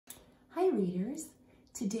Hi readers,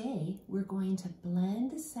 today we're going to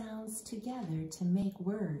blend the sounds together to make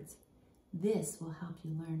words. This will help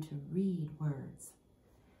you learn to read words.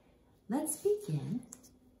 Let's begin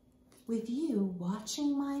with you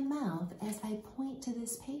watching my mouth as I point to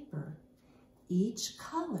this paper. Each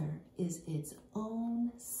color is its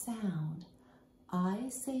own sound. I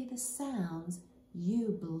say the sounds,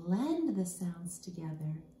 you blend the sounds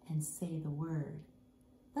together and say the word.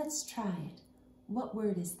 Let's try it. What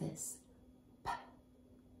word is this?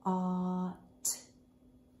 Pot.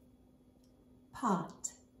 Pot.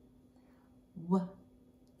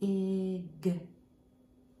 Wig.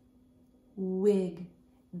 Wig.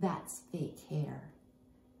 That's fake hair.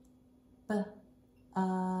 Bug.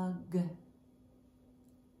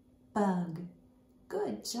 Bug.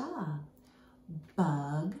 Good job.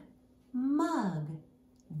 Bug. Mug.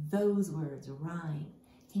 Those words rhyme.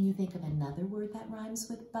 Can you think of another word that rhymes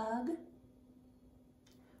with bug?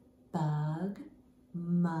 Bug,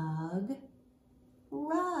 mug,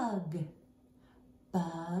 rug.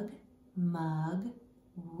 Bug, mug,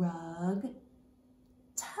 rug,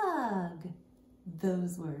 tug.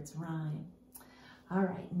 Those words rhyme. All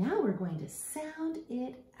right, now we're going to sound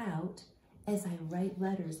it out as I write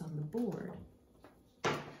letters on the board.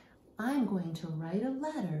 I'm going to write a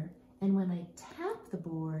letter, and when I tap the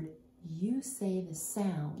board, you say the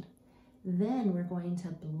sound. Then we're going to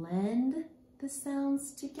blend the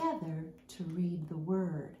sounds together to read the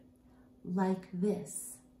word, like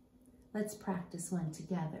this. Let's practice one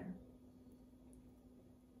together.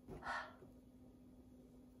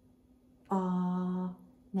 Ah.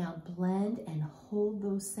 Now blend and hold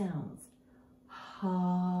those sounds.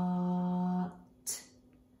 Hot.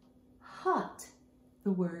 Hot.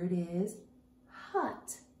 The word is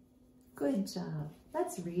hot. Good job.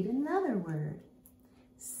 Let's read another word.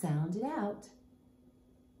 Sound it out.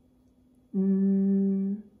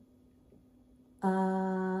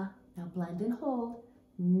 Now blend and hold.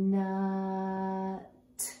 Nut.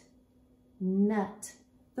 Nut.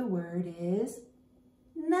 The word is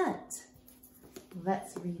nut.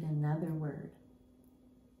 Let's read another word.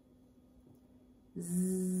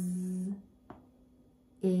 Z.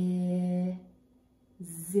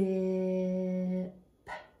 Zip.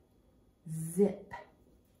 Zip.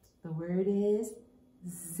 The word is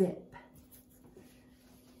zip.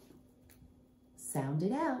 Sound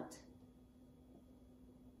it out.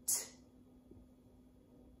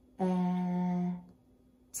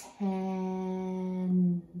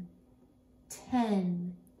 Ten.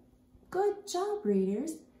 Ten. Good job,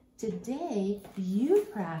 readers. Today, you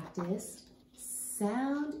practiced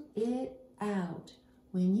sound it out.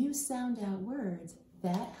 When you sound out words,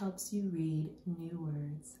 that helps you read new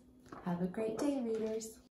words. Have a great day, readers.